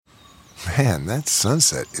Man, that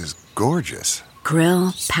sunset is gorgeous.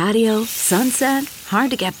 Grill, patio, sunset.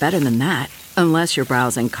 Hard to get better than that. Unless you're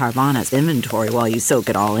browsing Carvana's inventory while you soak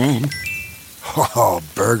it all in. Oh,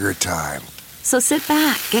 burger time. So sit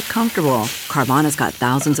back, get comfortable. Carvana's got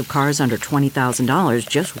thousands of cars under $20,000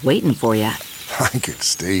 just waiting for you. I could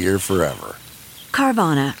stay here forever.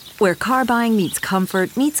 Carvana, where car buying meets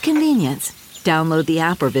comfort meets convenience. Download the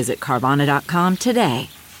app or visit Carvana.com today.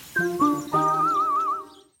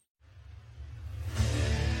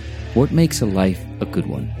 What makes a life a good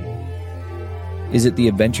one? Is it the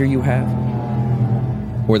adventure you have?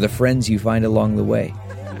 Or the friends you find along the way?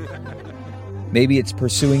 Maybe it's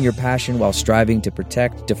pursuing your passion while striving to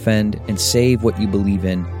protect, defend, and save what you believe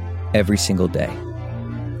in every single day.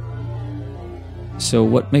 So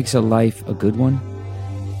what makes a life a good one?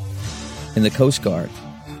 In the Coast Guard,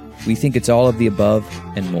 we think it's all of the above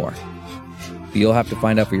and more. But you'll have to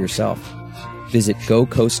find out for yourself. Visit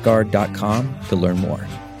gocoastguard.com to learn more.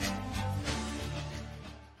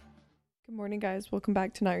 Good morning, guys. Welcome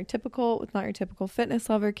back to Not Your Typical with Not Your Typical Fitness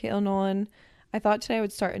Lover, Caitlin Nolan. I thought today I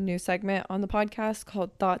would start a new segment on the podcast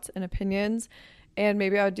called Thoughts and Opinions. And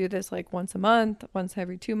maybe I would do this like once a month, once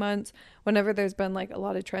every 2 months, whenever there's been like a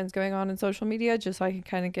lot of trends going on in social media, just so I can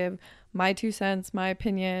kind of give my 2 cents, my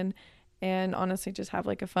opinion, and honestly just have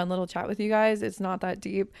like a fun little chat with you guys. It's not that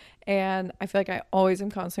deep. And I feel like I always am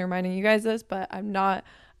constantly reminding you guys this, but I'm not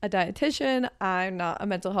a dietitian. I'm not a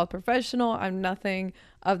mental health professional. I'm nothing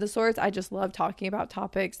of the sorts. I just love talking about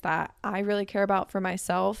topics that I really care about for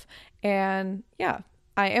myself. And yeah,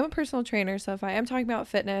 I am a personal trainer. So if I am talking about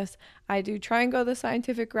fitness, I do try and go the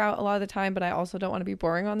scientific route a lot of the time, but I also don't want to be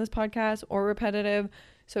boring on this podcast or repetitive.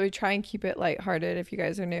 So we try and keep it lighthearted if you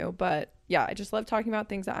guys are new. But yeah, I just love talking about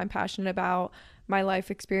things that I'm passionate about, my life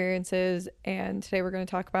experiences. And today we're going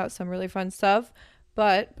to talk about some really fun stuff.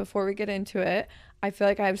 But before we get into it, I feel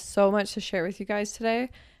like I have so much to share with you guys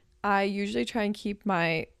today. I usually try and keep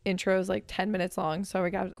my intros like 10 minutes long, so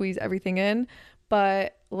I got to squeeze everything in.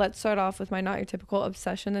 But let's start off with my Not Your Typical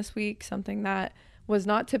obsession this week, something that was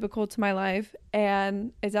not typical to my life.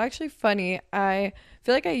 And it's actually funny. I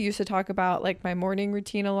feel like I used to talk about like my morning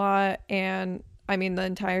routine a lot. And I mean, the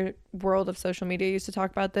entire world of social media used to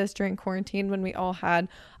talk about this during quarantine when we all had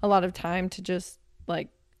a lot of time to just like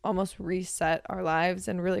almost reset our lives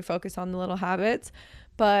and really focus on the little habits.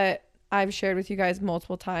 But I've shared with you guys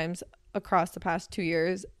multiple times across the past 2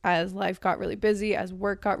 years, as life got really busy, as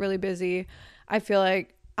work got really busy, I feel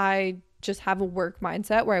like I just have a work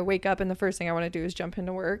mindset where I wake up and the first thing I want to do is jump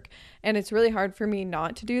into work. And it's really hard for me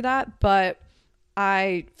not to do that. But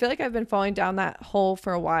I feel like I've been falling down that hole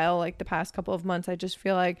for a while. Like the past couple of months, I just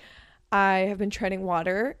feel like I have been treading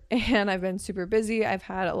water and I've been super busy. I've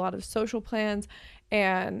had a lot of social plans,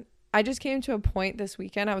 and I just came to a point this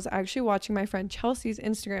weekend. I was actually watching my friend Chelsea's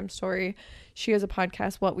Instagram story. She has a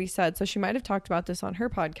podcast, What We Said, so she might have talked about this on her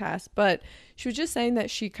podcast, but she was just saying that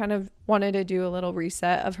she kind of wanted to do a little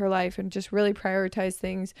reset of her life and just really prioritize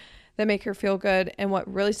things that make her feel good. And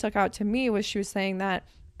what really stuck out to me was she was saying that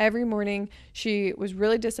every morning she was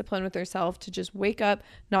really disciplined with herself to just wake up,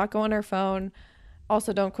 not go on her phone.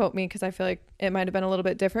 Also, don't quote me because I feel like it might have been a little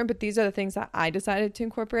bit different, but these are the things that I decided to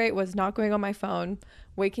incorporate: was not going on my phone,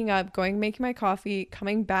 waking up, making my coffee,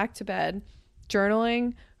 coming back to bed,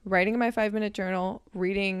 journaling, writing in my 5-minute journal,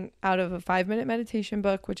 reading out of a 5-minute meditation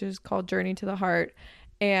book, which is called Journey to the Heart,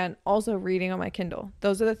 and also reading on my Kindle.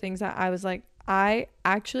 Those are the things that I was like, I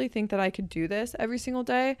actually think that I could do this every single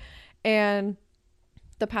day. And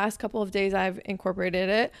the past couple of days I've incorporated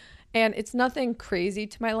it. And it's nothing crazy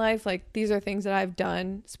to my life. Like, these are things that I've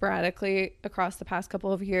done sporadically across the past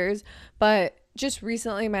couple of years. But just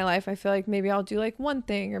recently in my life, I feel like maybe I'll do like one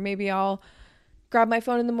thing, or maybe I'll grab my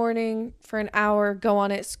phone in the morning for an hour, go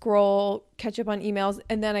on it, scroll, catch up on emails,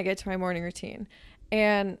 and then I get to my morning routine.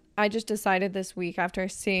 And I just decided this week, after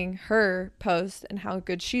seeing her post and how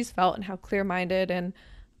good she's felt and how clear-minded and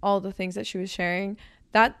all the things that she was sharing,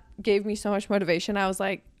 that gave me so much motivation. I was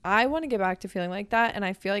like, I want to get back to feeling like that. And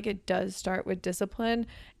I feel like it does start with discipline.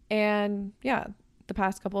 And yeah, the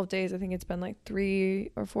past couple of days, I think it's been like 3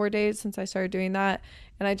 or 4 days since I started doing that.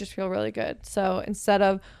 And I just feel really good. So instead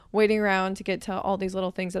of waiting around to get to all these little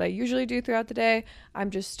things that I usually do throughout the day, I'm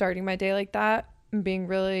just starting my day like that and being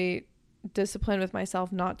really disciplined with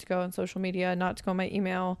myself not to go on social media, not to go on my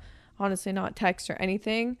email, honestly, not text or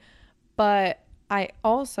anything. But I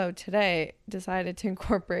also today decided to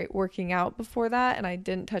incorporate working out before that, and I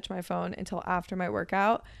didn't touch my phone until after my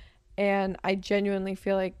workout. And I genuinely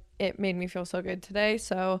feel like it made me feel so good today.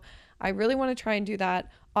 So I really want to try and do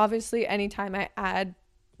that. Obviously, anytime I add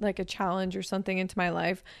like a challenge or something into my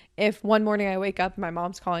life. If one morning I wake up and my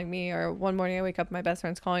mom's calling me, or one morning I wake up and my best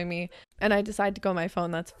friend's calling me and I decide to go on my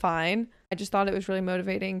phone, that's fine. I just thought it was really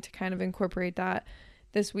motivating to kind of incorporate that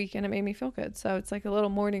this week, and it made me feel good. So it's like a little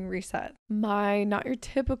morning reset. My not your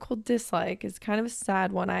typical dislike is kind of a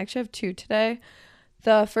sad one. I actually have two today.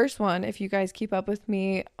 The first one, if you guys keep up with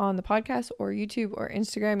me on the podcast or YouTube or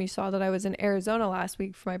Instagram, you saw that I was in Arizona last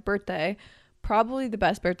week for my birthday. Probably the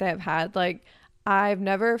best birthday I've had. Like, I've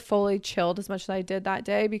never fully chilled as much as I did that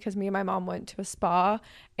day because me and my mom went to a spa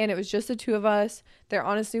and it was just the two of us. There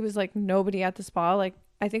honestly was like nobody at the spa. Like,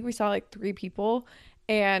 I think we saw like 3 people,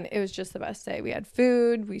 and it was just the best day. We had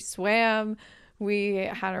food, we swam, we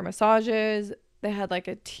had our massages. They had like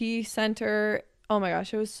a tea center. Oh my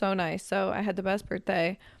gosh, it was so nice. So I had the best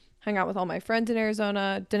birthday, hung out with all my friends in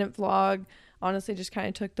Arizona, didn't vlog, honestly just kind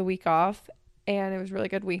of took the week off, and it was a really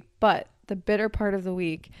good week. But the bitter part of the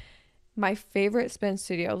week, my favorite spin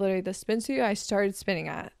studio, literally the spin studio I started spinning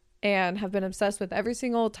at and have been obsessed with every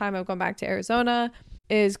single time I've gone back to Arizona,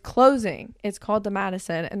 is closing. It's called the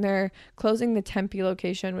Madison, and they're closing the Tempe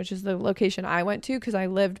location, which is the location I went to because I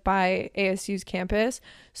lived by ASU's campus.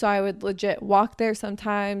 So I would legit walk there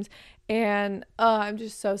sometimes, and I'm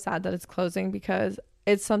just so sad that it's closing because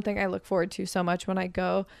it's something I look forward to so much when I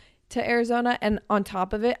go to Arizona. And on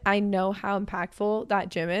top of it, I know how impactful that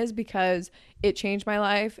gym is because it changed my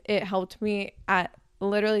life. It helped me at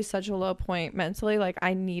literally such a low point mentally. Like,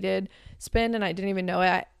 I needed spin and I didn't even know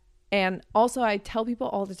it. And also, I tell people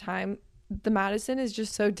all the time, the Madison is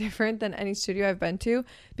just so different than any studio I've been to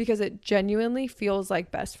because it genuinely feels like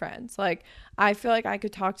best friends. Like, I feel like I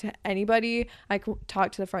could talk to anybody. I could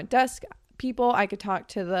talk to the front desk people. I could talk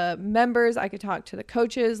to the members. I could talk to the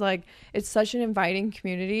coaches. Like, it's such an inviting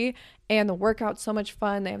community, and the workout's so much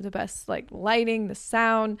fun. They have the best like lighting, the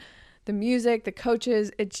sound, the music, the coaches.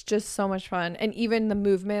 It's just so much fun. And even the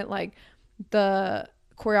movement, like the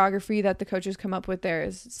choreography that the coaches come up with there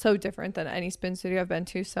is so different than any spin studio I've been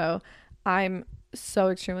to. So I'm so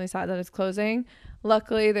extremely sad that it's closing.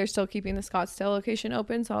 Luckily, they're still keeping the Scottsdale location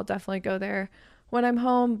open, so I'll definitely go there when I'm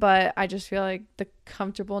home. But I just feel like the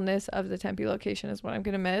comfortableness of the Tempe location is what I'm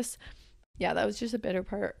gonna miss. Yeah, that was just a bitter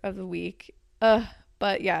part of the week.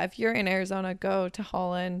 But yeah, if you're in Arizona, go to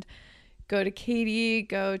Holland, go to Katy,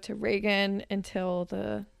 go to Reagan until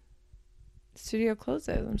the studio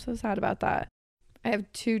closes. I'm so sad about that. I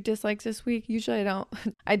have 2 dislikes this week. Usually I don't.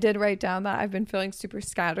 I did write down that I've been feeling super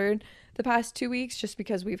scattered the past 2 weeks just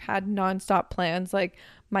because we've had nonstop plans. Like,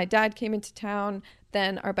 my dad came into town,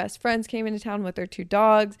 then our best friends came into town with their 2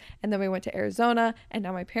 dogs, and then we went to Arizona, and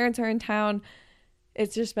now my parents are in town.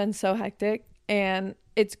 It's just been so hectic, and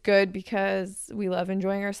it's good because we love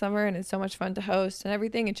enjoying our summer and it's so much fun to host and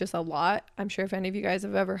everything. It's just a lot. I'm sure if any of you guys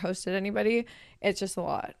have ever hosted anybody, it's just a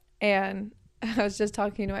lot. And I was just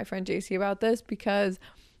talking to my friend JC about this because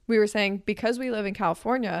we were saying, because we live in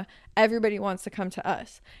California, everybody wants to come to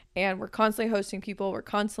us, and we're constantly hosting people. We're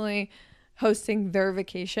constantly hosting their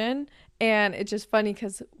vacation. And it's just funny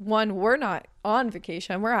because, one, we're not on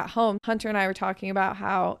vacation. We're at home. Hunter and I were talking about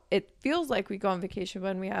how it feels like we go on vacation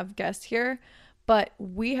when we have guests here, but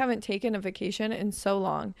we haven't taken a vacation in so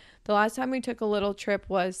long. The last time we took a little trip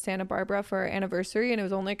was Santa Barbara for our anniversary, and it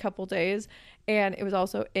was only a couple days, and it was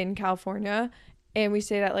also in California, and we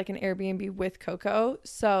stayed at like an Airbnb with Coco.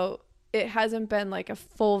 So it hasn't been like a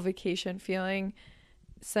full vacation feeling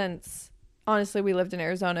since, honestly, we lived in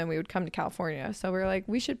Arizona and we would come to California. So we're like,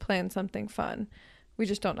 we should plan something fun. We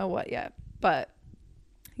just don't know what yet. But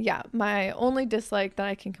yeah, my only dislike that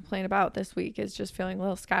I can complain about this week is just feeling a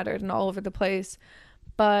little scattered and all over the place.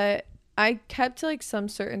 But I kept like some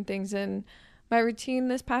certain things in my routine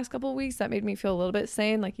this past couple of weeks that made me feel a little bit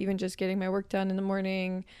sane, like even just getting my work done in the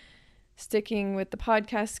morning, sticking with the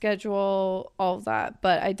podcast schedule, all of that.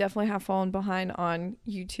 But I definitely have fallen behind on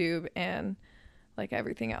YouTube and like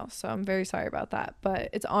everything else. So I'm very sorry about that. But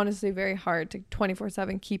it's honestly very hard to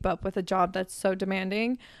 24/7 keep up with a job that's so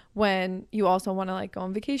demanding when you also want to like go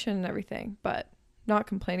on vacation and everything. But not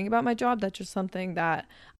complaining about my job. That's just something that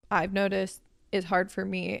I've noticed is hard for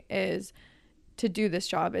me, is to do this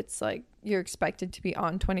job. It's like you're expected to be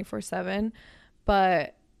on 24/7.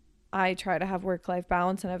 But I try to have work-life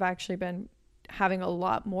balance, and I've actually been having a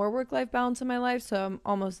lot more work-life balance in my life. So I'm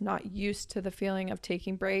almost not used to the feeling of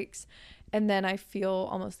taking breaks. And then I feel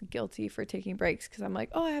almost guilty for taking breaks because I'm like,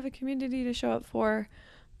 oh, I have a community to show up for.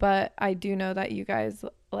 But I do know that you guys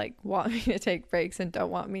like want me to take breaks and don't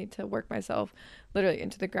want me to work myself literally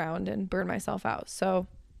into the ground and burn myself out. So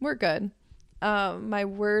we're good. My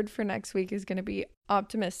word for next week is going to be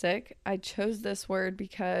optimistic. I chose this word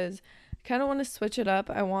because I kind of want to switch it up.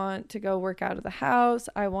 I want to go work out of the house.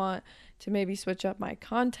 I want to maybe switch up my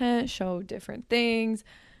content, show different things,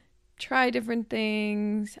 try different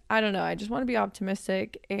things. I don't know. I just want to be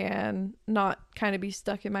optimistic and not kind of be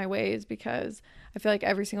stuck in my ways, because I feel like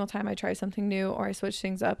every single time I try something new or I switch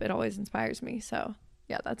things up, it always inspires me. So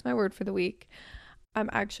yeah, that's my word for the week. I'm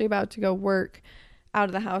actually about to go work out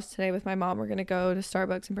of the house today with my mom. We're going to go to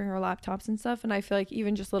Starbucks and bring our laptops and stuff. And I feel like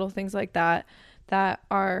even just little things like that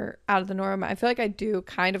are out of the norm. I feel like I do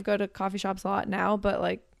kind of go to coffee shops a lot now, but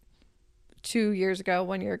like 1 year ago,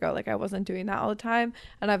 like I wasn't doing that all the time,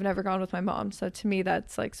 and I've never gone with my mom. So to me,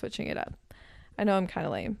 that's like switching it up. I know I'm kind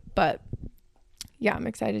of lame, but yeah, I'm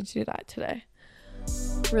excited to do that today.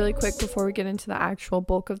 Really quick before we get into the actual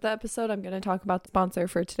bulk of the episode, I'm going to talk about the sponsor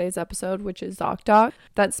for today's episode, which is ZocDoc.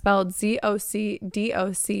 That's spelled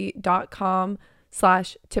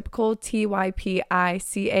ZocDoc.com/typical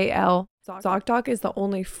TYPICAL. ZocDoc is the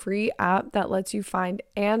only free app that lets you find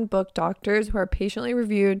and book doctors who are patiently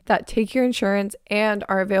reviewed, that take your insurance, and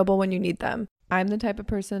are available when you need them. I'm the type of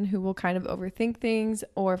person who will kind of overthink things,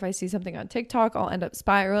 or if I see something on TikTok, I'll end up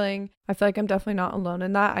spiraling. I feel like I'm definitely not alone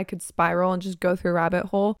in that. I could spiral and just go through a rabbit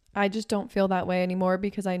hole. I just don't feel that way anymore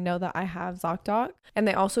because I know that I have ZocDoc, and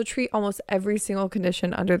they also treat almost every single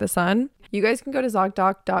condition under the sun. You guys can go to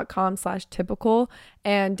ZocDoc.com/typical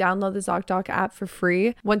and download the ZocDoc app for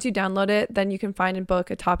free. Once you download it, then you can find and book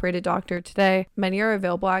a top-rated doctor today. Many are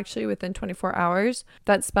available actually within 24 hours.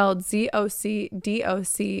 That's spelled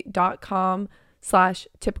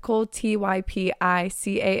ZocDoc.com/typical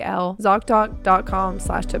TYPICAL.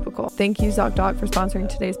 ZocDoc.com/typical. Thank you, ZocDoc, for sponsoring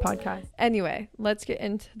today's podcast. Anyway, let's get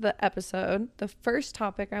into the episode. The first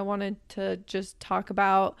topic I wanted to just talk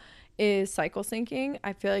about is cycle syncing.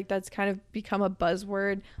 I feel like that's kind of become a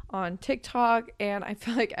buzzword on TikTok, and I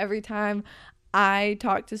feel like every time I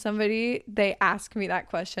talk to somebody, they ask me that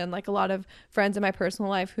question. Like a lot of friends in my personal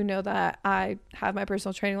life who know that I have my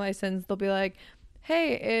personal training license, they'll be like,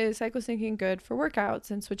 hey, is cycle syncing good for workouts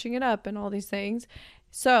and switching it up and all these things?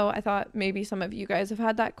 So I thought maybe some of you guys have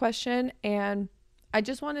had that question, and I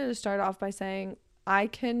just wanted to start off by saying I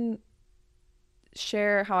can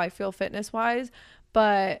share how I feel fitness wise,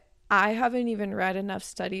 but I haven't even read enough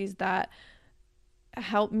studies that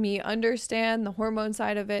help me understand the hormone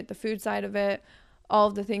side of it, the food side of it, all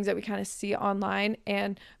of the things that we kind of see online.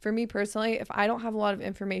 And for me personally, if I don't have a lot of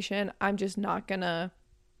information, I'm just not gonna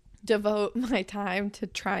devote my time to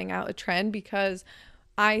trying out a trend, because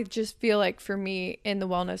I just feel like for me in the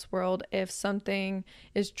wellness world, if something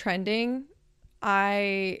is trending,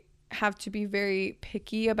 I have to be very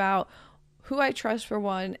picky about who I trust, for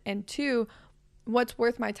one, and two, what's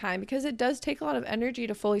worth my time, because it does take a lot of energy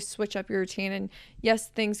to fully switch up your routine. And yes,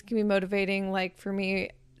 things can be motivating, like for me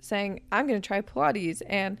saying I'm going to try Pilates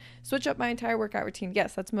and switch up my entire workout routine.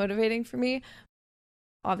 Yes, that's motivating for me.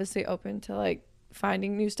 Obviously open to like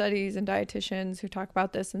finding new studies and dietitians who talk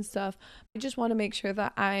about this and stuff. I just want to make sure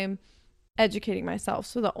that I'm educating myself.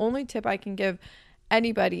 So the only tip I can give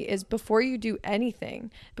anybody is, before you do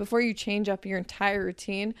anything, before you change up your entire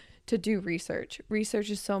routine, to do research.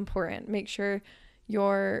 Research is so important. Make sure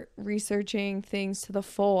you're researching things to the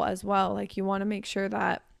full as well. Like you want to make sure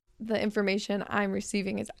that the information I'm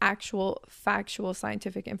receiving is actual factual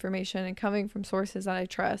scientific information and coming from sources that I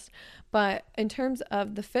trust. But in terms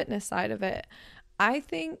of the fitness side of it, I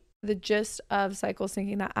think the gist of cycle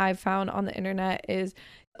syncing that I've found on the internet is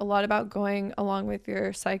a lot about going along with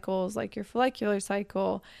your cycles, like your follicular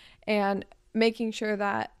cycle, and making sure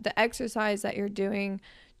that the exercise that you're doing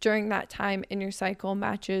during that time in your cycle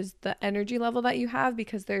matches the energy level that you have,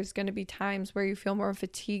 because there's going to be times where you feel more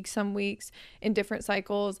fatigued some weeks in different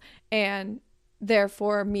cycles, and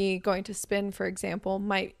therefore me going to spin, for example,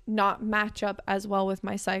 might not match up as well with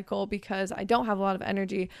my cycle because I don't have a lot of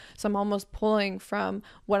energy, so I'm almost pulling from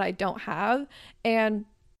what I don't have. And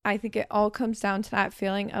I think it all comes down to that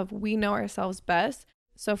feeling of we know ourselves best.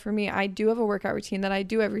 So for me, I do have a workout routine that I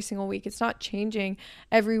do every single week. It's not changing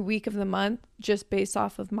every week of the month just based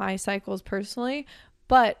off of my cycles personally,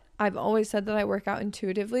 but I've always said that I work out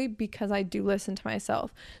intuitively because I do listen to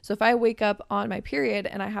myself. So if I wake up on my period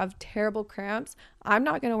and I have terrible cramps, I'm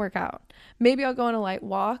not going to work out. Maybe I'll go on a light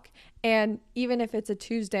walk, and even if it's a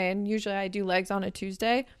Tuesday, and usually I do legs on a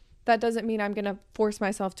Tuesday, that doesn't mean I'm going to force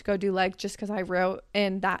myself to go do legs just because I wrote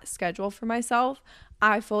in that schedule for myself.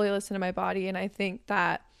 I fully listen to my body, and I think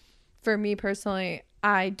that for me personally,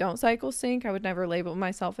 I don't cycle sync. I would never label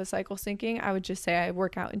myself as cycle syncing. I would just say I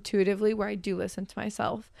work out intuitively, where I do listen to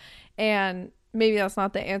myself. And maybe that's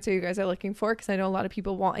not the answer you guys are looking for, because I know a lot of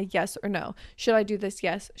people want a yes or no. Should I do this?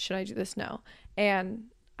 Yes. Should I do this? No. And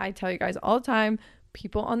I tell you guys all the time,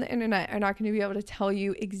 people on the internet are not going to be able to tell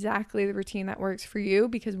you exactly the routine that works for you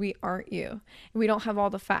because we aren't you and we don't have all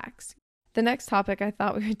the facts. The next topic I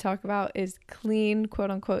thought we would talk about is clean,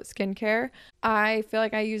 quote unquote, skincare. I feel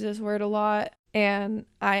like I use this word a lot, and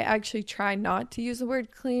I actually try not to use the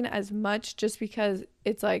word clean as much just because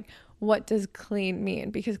it's like, what does clean mean?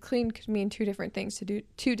 Because clean could mean two different things to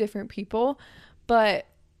two different people. But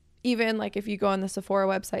even like if you go on the Sephora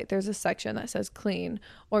website, there's a section that says clean.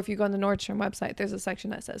 Or if you go on the Nordstrom website, there's a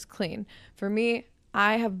section that says clean. For me,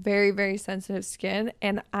 I have very, very sensitive skin,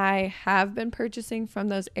 and I have been purchasing from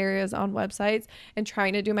those areas on websites and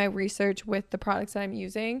trying to do my research with the products that I'm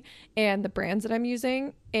using and the brands that I'm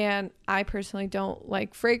using. And I personally don't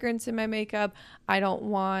like fragrance in my makeup. I don't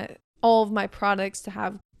want all of my products to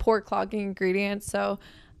have pore clogging ingredients. So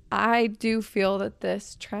I do feel that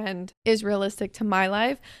this trend is realistic to my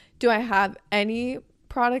life. Do I have any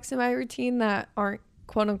products in my routine that aren't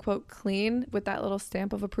quote unquote clean with that little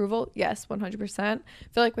stamp of approval? Yes, 100%. I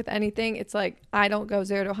feel like with anything, it's like I don't go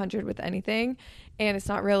 0 to 100 with anything, and it's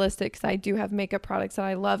not realistic because I do have makeup products that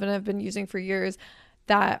I love and have been using for years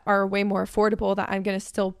that are way more affordable that I'm going to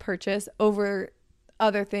still purchase over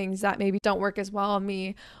other things that maybe don't work as well on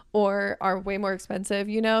me or are way more expensive,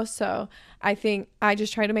 you know? So I think I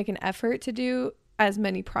just try to make an effort to do as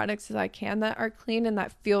many products as I can that are clean and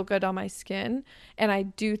that feel good on my skin. And I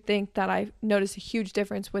do think that I notice a huge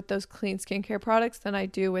difference with those clean skincare products than I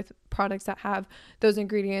do with products that have those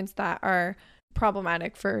ingredients that are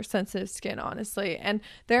problematic for sensitive skin, honestly. And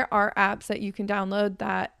there are apps that you can download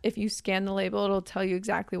that if you scan the label, it'll tell you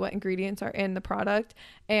exactly what ingredients are in the product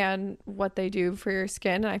and what they do for your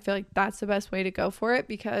skin. And I feel like that's the best way to go for it,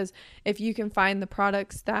 because if you can find the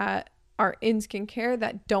products that are in skincare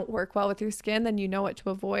that don't work well with your skin, then you know what to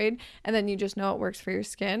avoid, and then you just know it works for your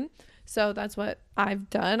skin. So that's what I've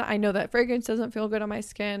done. I know that fragrance doesn't feel good on my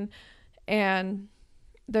skin, and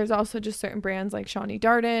there's also just certain brands like Shani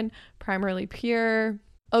Darden, Primarily Pure,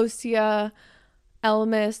 Osea,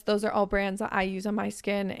 Elemis. Those are all brands that I use on my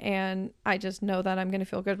skin, and I just know that I'm going to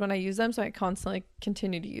feel good when I use them, so I constantly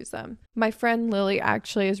continue to use them. My friend Lily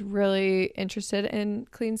actually is really interested in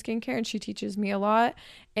clean skincare, and she teaches me a lot,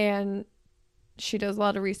 and she does a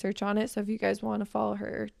lot of research on it. So if you guys want to follow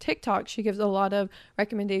her TikTok, she gives a lot of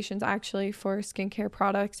recommendations actually for skincare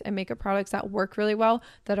products and makeup products that work really well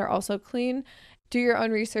that are also clean. Do your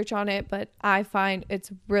own research on it, but I find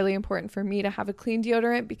it's really important for me to have a clean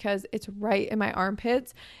deodorant because it's right in my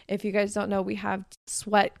armpits. If you guys don't know, we have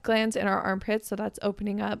sweat glands in our armpits, so that's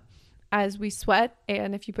opening up as we sweat.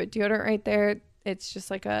 And if you put deodorant right there, it's just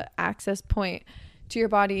like a access point to your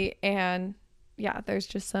body. And yeah, there's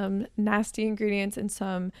just some nasty ingredients in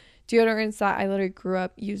some deodorants that I literally grew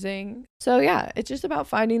up using. So yeah, it's just about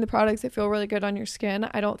finding the products that feel really good on your skin.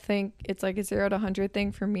 I don't think it's like a 0 to 100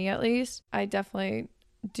 thing for me, at least. I definitely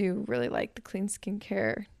do really like the clean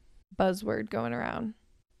skincare buzzword going around.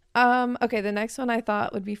 Okay, the next one I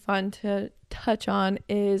thought would be fun to touch on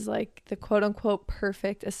is like the quote unquote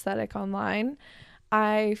perfect aesthetic online.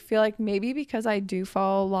 I feel like maybe because I do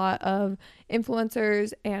follow a lot of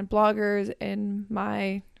influencers and bloggers in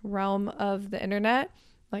my realm of the internet,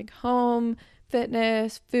 like home,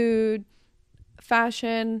 fitness, food,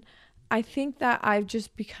 fashion, I think that I've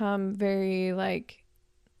just become very like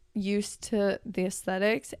used to the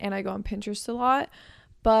aesthetics, and I go on Pinterest a lot.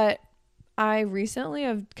 But I recently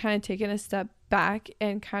have kind of taken a step back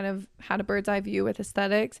and kind of had a bird's eye view with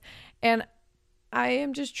aesthetics, and I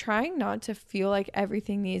am just trying not to feel like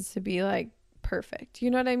everything needs to be like perfect.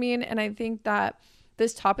 You know what I mean? And I think that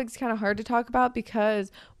this topic's kind of hard to talk about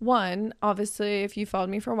because, one, obviously, if you followed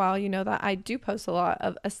me for a while, you know that I do post a lot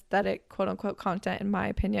of aesthetic, quote unquote, content, in my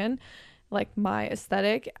opinion, like my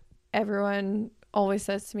aesthetic. Everyone always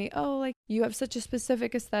says to me, oh, like you have such a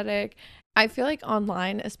specific aesthetic. I feel like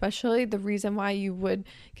online, especially, the reason why you would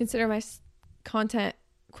consider my content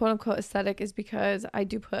quote unquote aesthetic is because I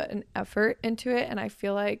do put an effort into it, and I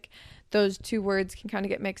feel like those two words can kind of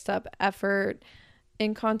get mixed up, effort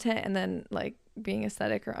in content and then like being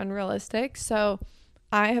aesthetic or unrealistic. So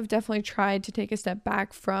I have definitely tried to take a step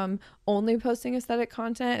back from only posting aesthetic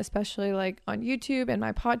content, especially like on YouTube and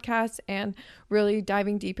my podcasts, and really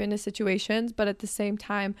diving deep into situations. But at the same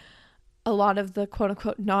time, a lot of the quote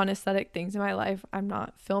unquote non-aesthetic things in my life I'm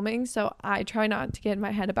not filming, so I try not to get in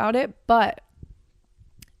my head about it. But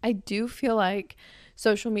I do feel like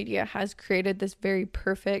social media has created this very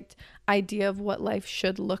perfect idea of what life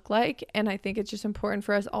should look like. And I think it's just important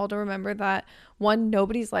for us all to remember that, one,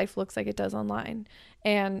 nobody's life looks like it does online.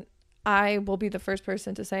 And I will be the first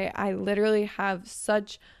person to say I literally have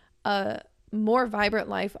such a more vibrant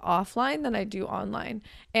life offline than I do online.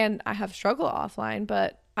 And I have struggled offline,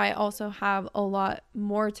 but I also have a lot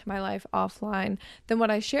more to my life offline than what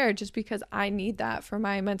I share, just because I need that for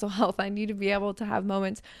my mental health. I need to be able to have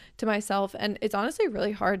moments to myself. And it's honestly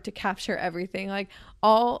really hard to capture everything. Like,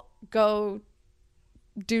 I'll go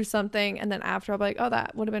do something and then after I'll be like, oh,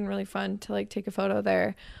 that would have been really fun to like take a photo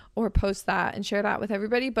there or post that and share that with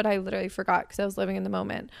everybody, but I literally forgot because I was living in the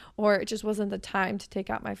moment, or it just wasn't the time to take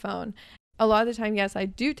out my phone. A lot of the time, yes, I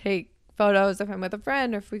do take photos if I'm with a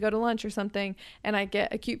friend or if we go to lunch or something and I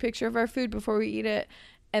get a cute picture of our food before we eat it,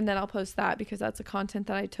 and then I'll post that because that's the content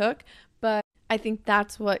that I took. But I think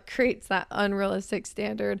that's what creates that unrealistic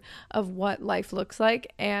standard of what life looks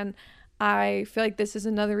like. And I feel like this is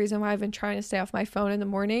another reason why I've been trying to stay off my phone in the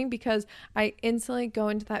morning, because I instantly go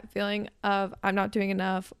into that feeling of I'm not doing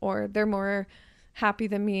enough, or they're more happy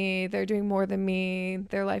than me, they're doing more than me,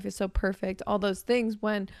 their life is so perfect, all those things,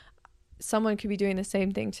 when someone could be doing the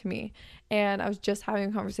same thing to me. And I was just having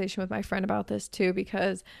a conversation with my friend about this too,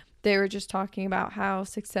 because they were just talking about how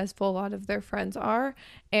successful a lot of their friends are.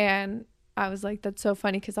 And I was like, that's so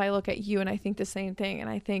funny, because I look at you and I think the same thing. And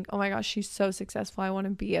I think, oh my gosh, she's so successful. I want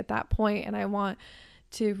to be at that point and I want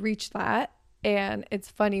to reach that. And it's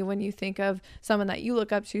funny when you think of someone that you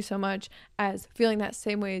look up to so much as feeling that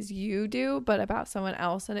same way as you do, but about someone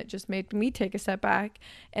else. And it just made me take a step back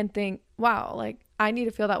and think, wow, like I need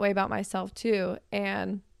to feel that way about myself too.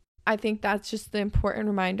 And I think that's just the important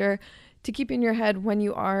reminder to keep in your head when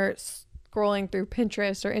you are scrolling through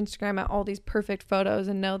Pinterest or Instagram at all these perfect photos,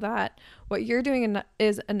 and know that what you're doing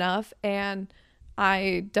is enough. And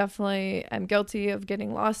I definitely am guilty of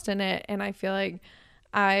getting lost in it. And I feel like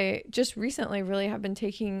I just recently really have been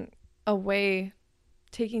taking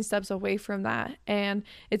steps away from that. And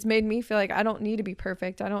it's made me feel like I don't need to be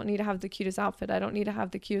perfect. I don't need to have the cutest outfit. I don't need to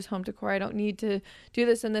have the cutest home decor. I don't need to do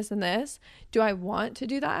this and this and this. Do I want to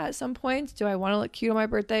do that at some points? Do I want to look cute on my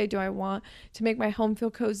birthday? Do I want to make my home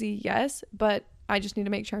feel cozy? Yes, but I just need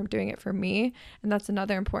to make sure I'm doing it for me. And that's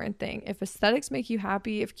another important thing. If aesthetics make you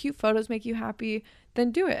happy, if cute photos make you happy,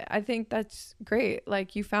 then do it. I think that's great.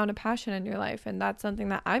 Like, you found a passion in your life, and that's something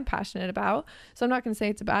that I'm passionate about. So I'm not going to say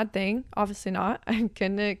it's a bad thing. Obviously not. I'm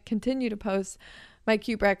going to continue to post my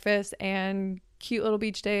cute breakfast and cute little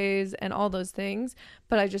beach days and all those things.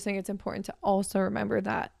 But I just think it's important to also remember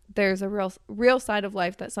that there's a real side of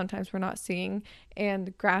life that sometimes we're not seeing, and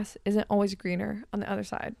the grass isn't always greener on the other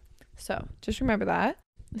side. So just remember that.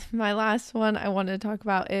 My last one I wanted to talk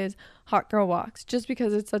about is hot girl walks, just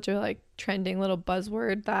because it's such a like trending little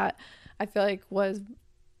buzzword that I feel like was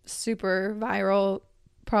super viral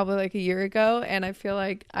probably like a year ago. And I feel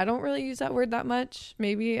like I don't really use that word that much.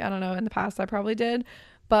 Maybe, I don't know, in the past I probably did,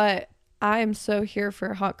 but I am so here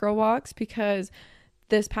for hot girl walks, because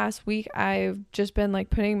this past week I've just been like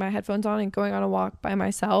putting my headphones on and going on a walk by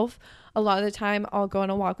myself. A lot of the time I'll go on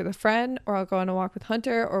a walk with a friend, or I'll go on a walk with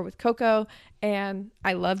Hunter or with Coco, and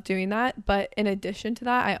I love doing that. But in addition to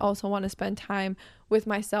that, I also want to spend time with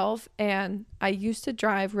myself. And I used to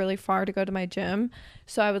drive really far to go to my gym,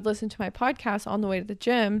 so I would listen to my podcast on the way to the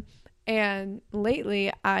gym. And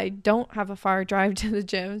lately I don't have a far drive to the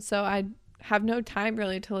gym, so I have no time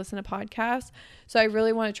really to listen to podcasts. So I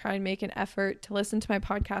really want to try and make an effort to listen to my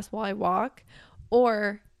podcast while I walk,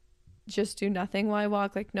 or just do nothing while I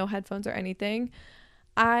walk, like no headphones or anything.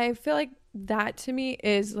 I feel like that to me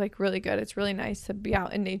is like really good. It's really nice to be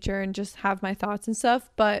out in nature and just have my thoughts and stuff,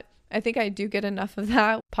 but I think I do get enough of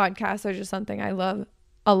that. Podcasts are just something I love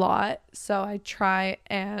a lot, so I try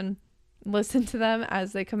and listen to them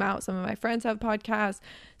as they come out. Some of my friends have podcasts.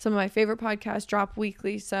 Some of my favorite podcasts drop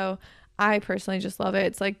weekly, so I personally just love it.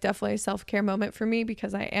 It's like definitely a self-care moment for me,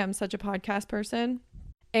 because I am such a podcast person.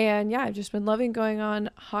 And yeah, I've just been loving going on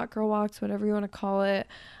hot girl walks, whatever you want to call it.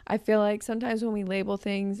 I feel like sometimes when we label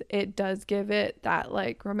things, it does give it that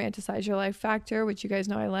like romanticize your life factor, which you guys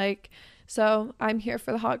know I like. So I'm here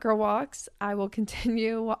for the hot girl walks. I will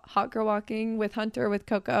continue hot girl walking with Hunter, with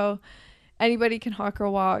Coco. Anybody can hot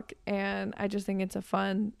girl walk. And I just think it's a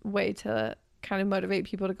fun way to kind of motivate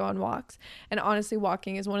people to go on walks. And honestly,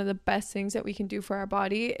 walking is one of the best things that we can do for our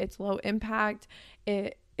body. It's low impact.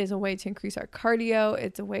 It is a way to increase our cardio.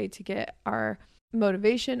 It's a way to get our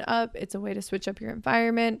motivation up. It's a way to switch up your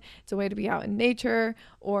environment. It's a way to be out in nature.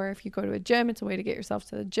 Or if you go to a gym, it's a way to get yourself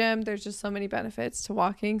to the gym. There's just so many benefits to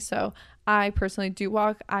walking. So I personally do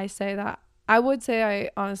walk. I would say I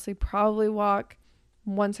honestly probably walk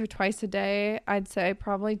once or twice a day. I'd say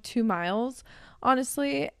probably 2 miles,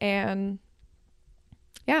 honestly. And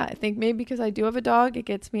yeah, I think maybe because I do have a dog, it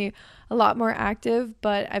gets me a lot more active.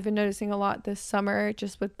 But I've been noticing a lot this summer,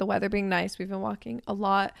 just with the weather being nice, we've been walking a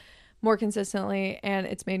lot more consistently, and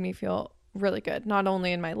it's made me feel really good, not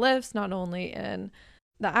only in my lifts, not only in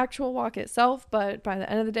the actual walk itself, but by the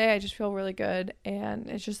end of the day, I just feel really good, and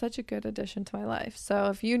it's just such a good addition to my life. So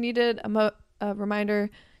if you needed a reminder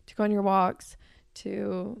to go on your walks,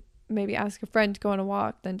 to maybe ask a friend to go on a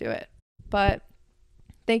walk, then do it. But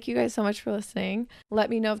thank you guys so much for listening. Let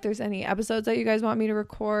me know if there's any episodes that you guys want me to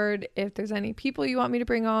record, if there's any people you want me to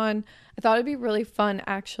bring on. I thought it'd be really fun,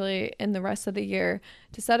 actually, in the rest of the year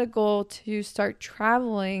to set a goal to start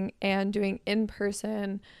traveling and doing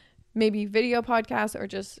in-person, maybe video podcasts or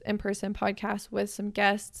just in-person podcasts with some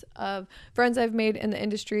guests of friends I've made in the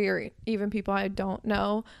industry or even people I don't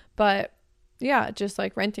know. But yeah, just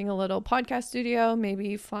like renting a little podcast studio,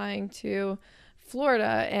 maybe flying to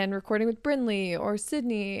Florida and recording with Brinley or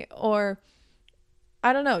Sydney, or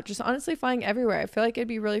I don't know, just honestly flying everywhere. I feel like it'd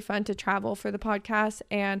be really fun to travel for the podcast,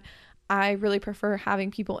 and I really prefer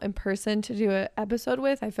having people in person to do an episode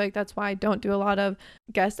with. I feel like that's why I don't do a lot of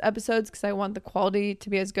guest episodes, because I want the quality to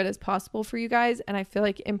be as good as possible for you guys, and I feel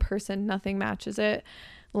like in person nothing matches it.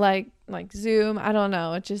 Like Zoom, I don't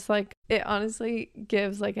know, it just like, it honestly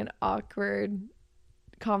gives like an awkward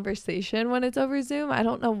conversation when it's over Zoom. I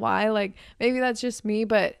don't know why, like maybe that's just me,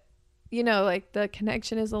 but you know, like the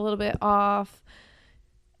connection is a little bit off.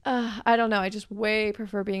 I don't know, I just way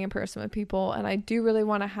prefer being in person with people, and I do really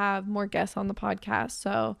want to have more guests on the podcast.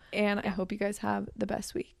 So, and I hope you guys have the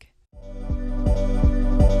best week.